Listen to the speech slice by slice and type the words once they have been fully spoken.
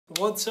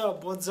What's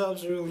up? What's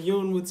up,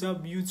 Leon? What's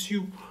up,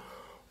 YouTube?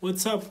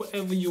 What's up,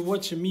 wherever you're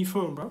watching me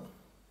from, bro?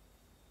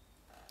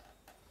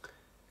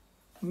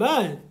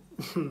 Man,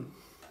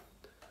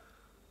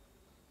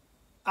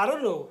 I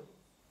don't know.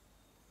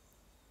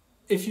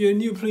 If you're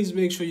new, please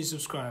make sure you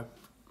subscribe.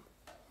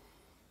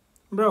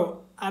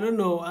 Bro, I don't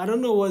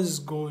know what is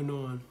going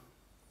on,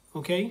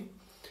 okay?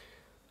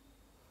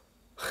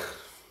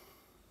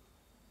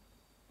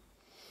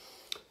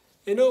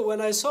 You know,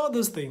 when I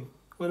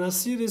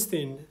see this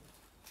thing,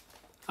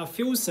 I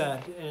feel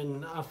sad,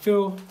 and I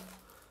feel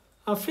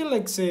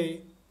like, say,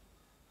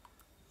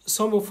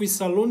 some of these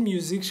salon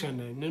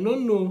musicians, they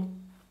don't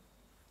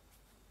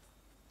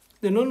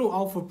know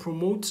how to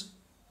promote,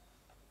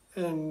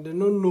 and they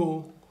don't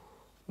know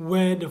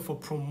where they for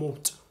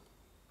promote.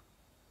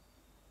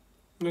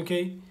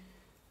 Okay?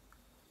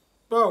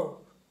 Bro,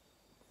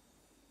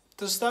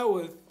 to start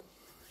with,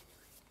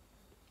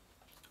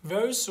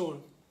 very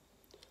soon,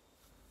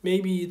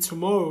 maybe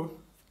tomorrow,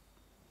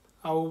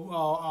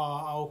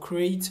 I'll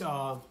create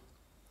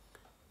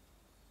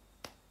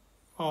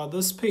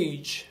this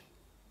page.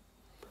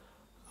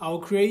 I'll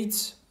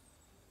create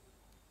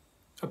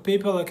a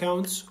PayPal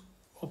account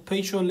or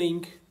Patreon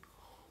link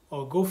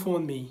or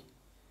GoFundMe,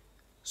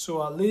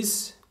 so at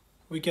least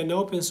we can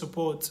help and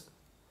support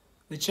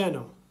the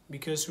channel,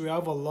 because we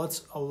have a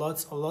lot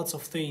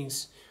of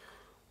things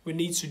we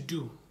need to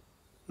do.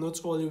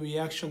 Not only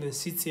reaction and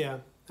sit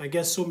here. I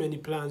guess so many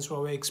plans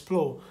where we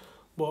explore.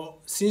 But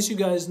since you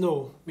guys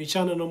know, my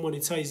channel not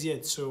monetized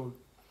yet, so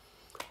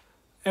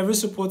every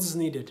support is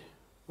needed,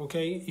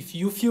 okay? If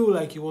you feel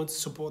like you want to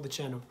support the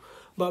channel.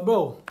 But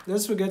bro,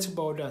 let's forget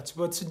about that.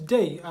 But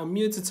today, I'm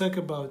here to talk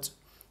about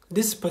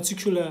this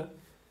particular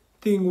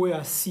thing where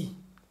I see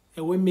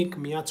and will make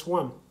me at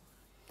one.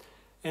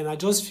 And I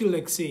just feel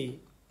like,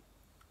 say,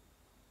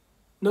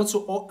 not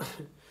to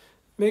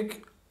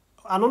make,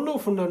 I don't know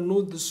if I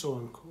know the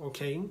song,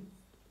 okay?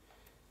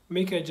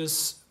 Make I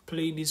just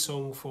play this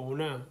song for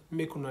una,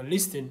 make una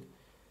listen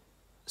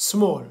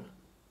small,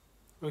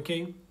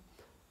 okay?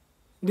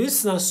 This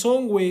is a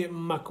song where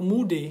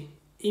Markmuday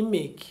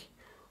make,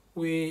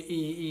 where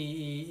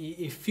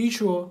a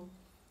feature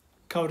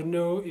Kao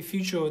Denero, a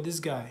feature this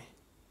guy,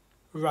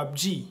 Rap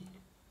G,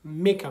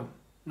 make him.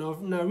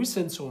 Now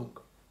recent song,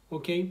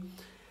 okay?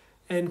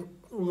 And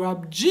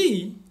Rap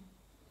G,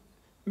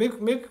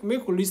 make we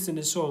listen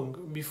the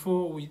song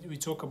before we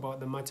talk about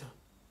the matter.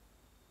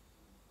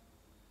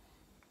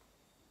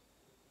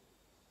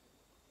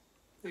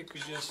 They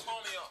could just. It's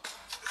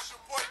your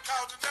boy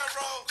Kao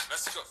Denero.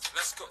 Let's go.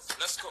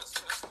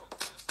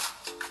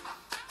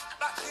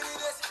 Back in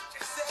this,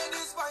 they say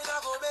this wine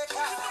I go make it.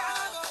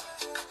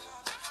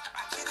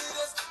 Back in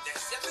this, they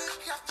say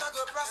this craft I go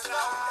prosper.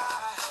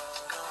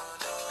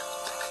 No.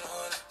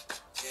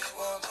 You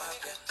want my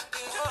girl.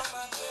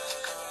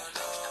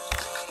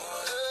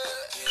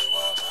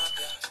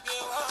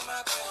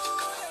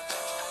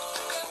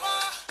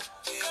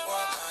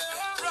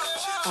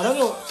 I don't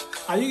know.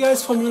 Are you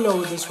guys familiar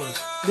with this one?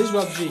 This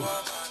Rap G.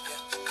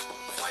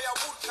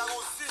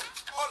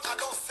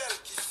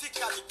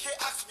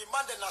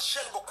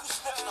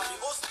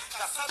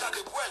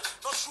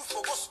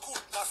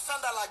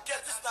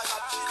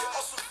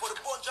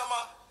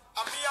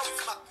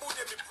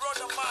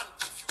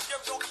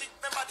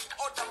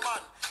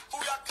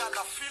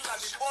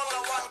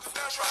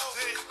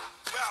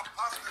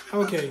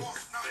 Okay.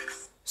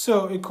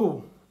 So,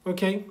 cool.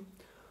 Okay.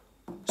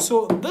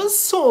 So, this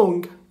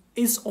song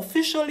is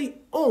officially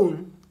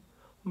owned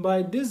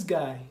by this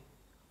guy,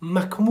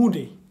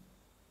 Markmuday.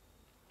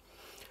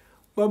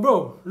 But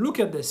bro, look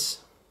at this.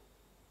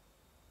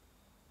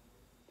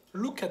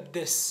 Look at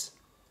this.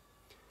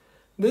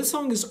 This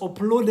song is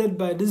uploaded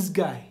by this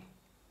guy,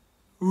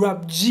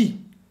 Rap G,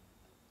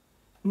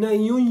 na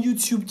your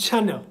YouTube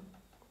channel.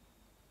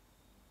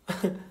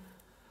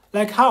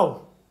 Like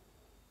how?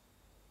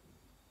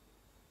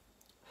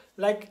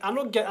 Like I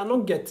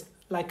don't get.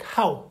 Like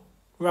how?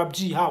 Rap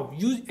G, how?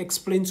 You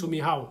explain to me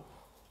how.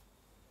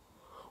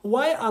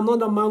 Why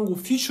another man will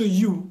feature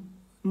you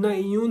na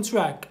in your own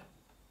track?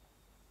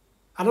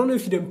 I don't know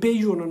if they pay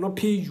you or not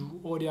pay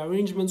you, or the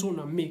arrangements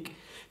wanna make.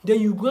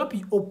 Then you go up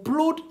and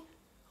upload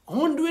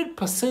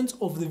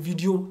 100% of the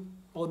video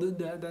or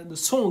the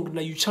song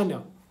that you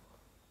channel.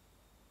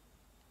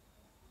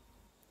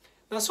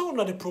 That's all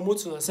that they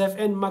promote on yourself.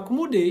 And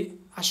Markmuday,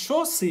 I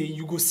sure say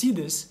you go see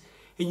this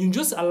and you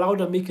just allow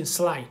them make a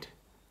slide.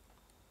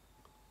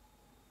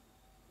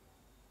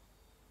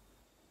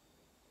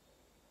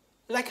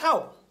 Like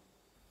how?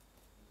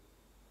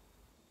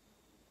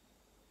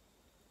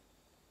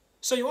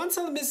 So you want to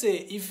tell me,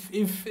 say,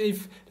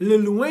 if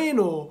Lil Wayne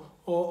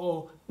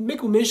or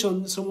make we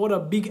mention some other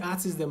big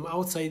artists them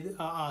outside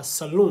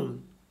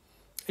salon,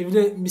 if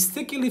they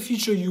mistakenly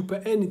feature you per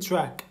any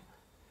track,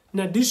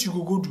 now this you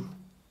go do.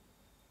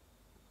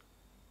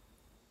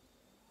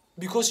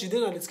 Because you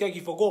didn't understand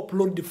if you go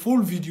upload the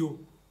full video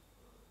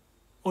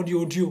or the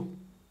audio.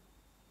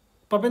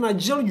 Papa na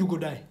jail you go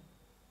die.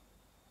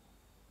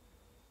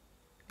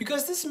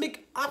 Because this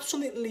make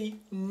absolutely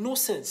no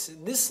sense.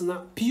 This is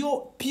not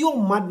pure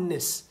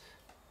madness.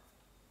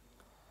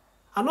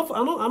 I don't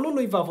know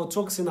if I've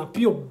talked in a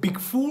pure big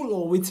fool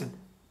or waiting.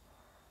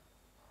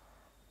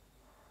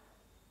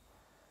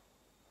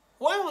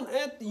 Why on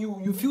earth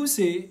you feel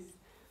say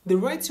the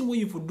right thing what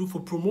you for do for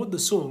promote the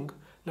song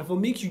now for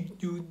make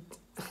you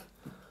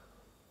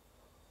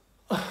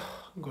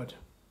God.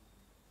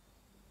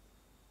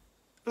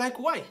 Like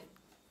why?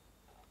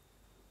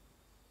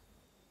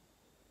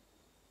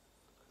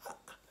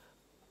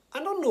 I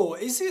don't know.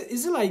 Is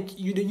it like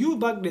you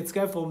back that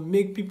guy for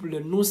make people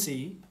that know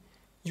say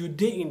you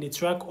did in the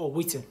track or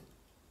waiting?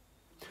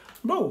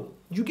 No,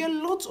 you get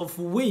lots of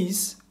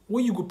ways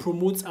where you go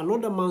promote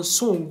another man's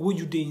song where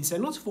you did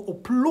inside, not for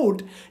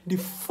upload the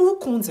full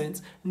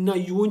content na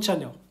your own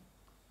channel.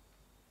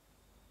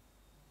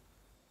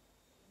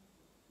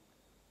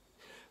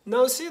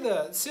 Now see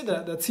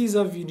the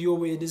teaser video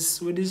where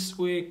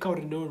Kao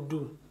Denero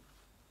do.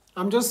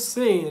 I'm just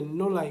saying,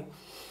 no like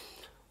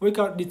wake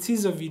out the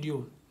teaser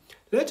video.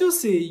 Let's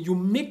just say you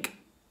make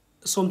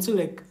something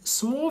like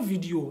small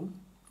video,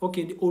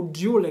 okay, the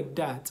audio like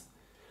that.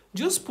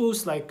 Just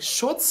post like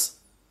shorts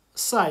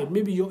side,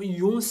 maybe your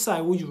own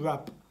side where you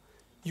rap.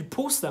 You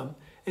post them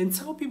and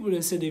tell people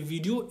and say the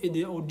video and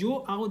the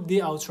audio out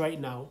there out right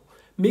now.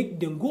 Make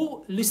them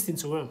go listen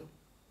to them.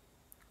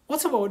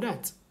 What about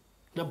that?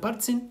 Now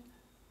bad thing.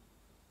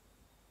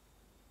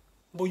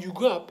 But you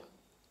grab,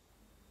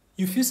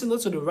 you feel it's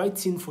not the right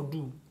thing for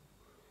do.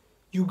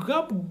 You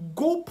grab,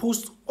 go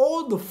post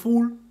all the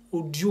full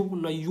audio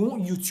on your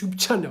YouTube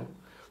channel.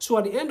 So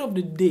at the end of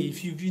the day,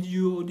 if your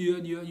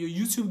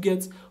YouTube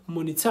gets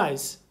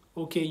monetized,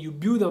 okay, you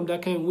build them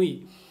that kind of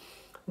way,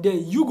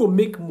 then you go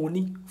make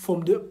money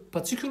from the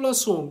particular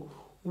song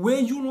where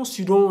you know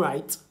you don't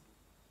write,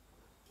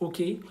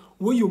 okay,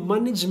 where your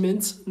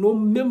management no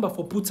member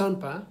for put on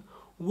pa,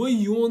 where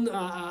you own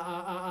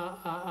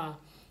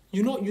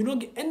you don't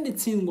get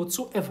anything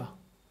whatsoever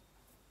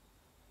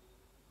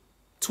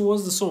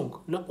towards the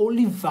song. Not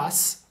only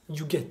verse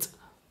you get.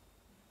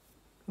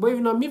 But if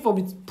not me for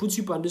me put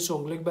you on the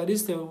song, like by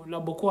this time, la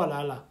boko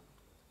ala.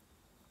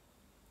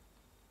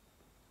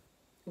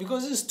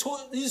 Because this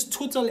is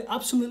totally,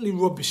 absolutely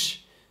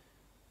rubbish.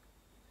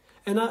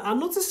 And I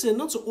noticed that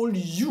not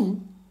only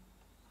you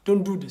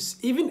don't do this,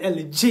 even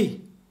LJ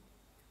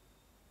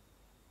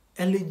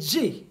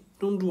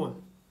don't do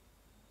one.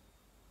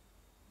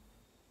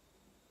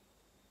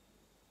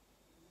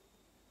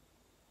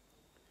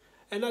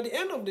 And at the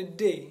end of the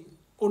day,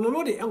 on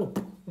not they help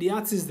the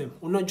artists them,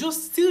 on not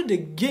just still they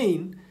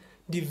gain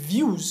the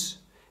views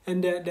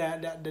and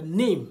the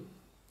name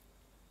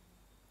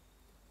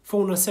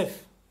for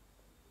yourself.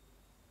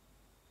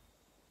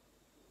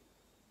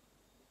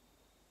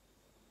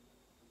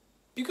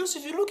 Because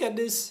if you look at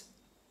this,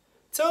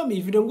 tell me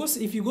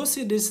if you go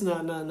see this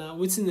na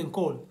waiting and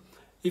call.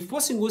 If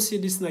person go see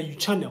this na your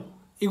channel,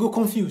 it go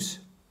confuse.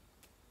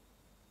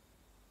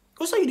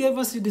 Also, you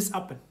ever see this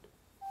happen?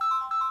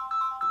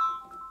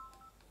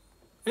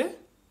 Eh?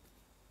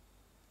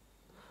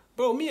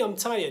 Bro, me, I'm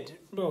tired.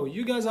 Bro,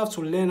 you guys have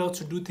to learn how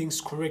to do things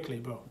correctly,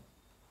 bro.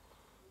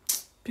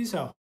 Peace out.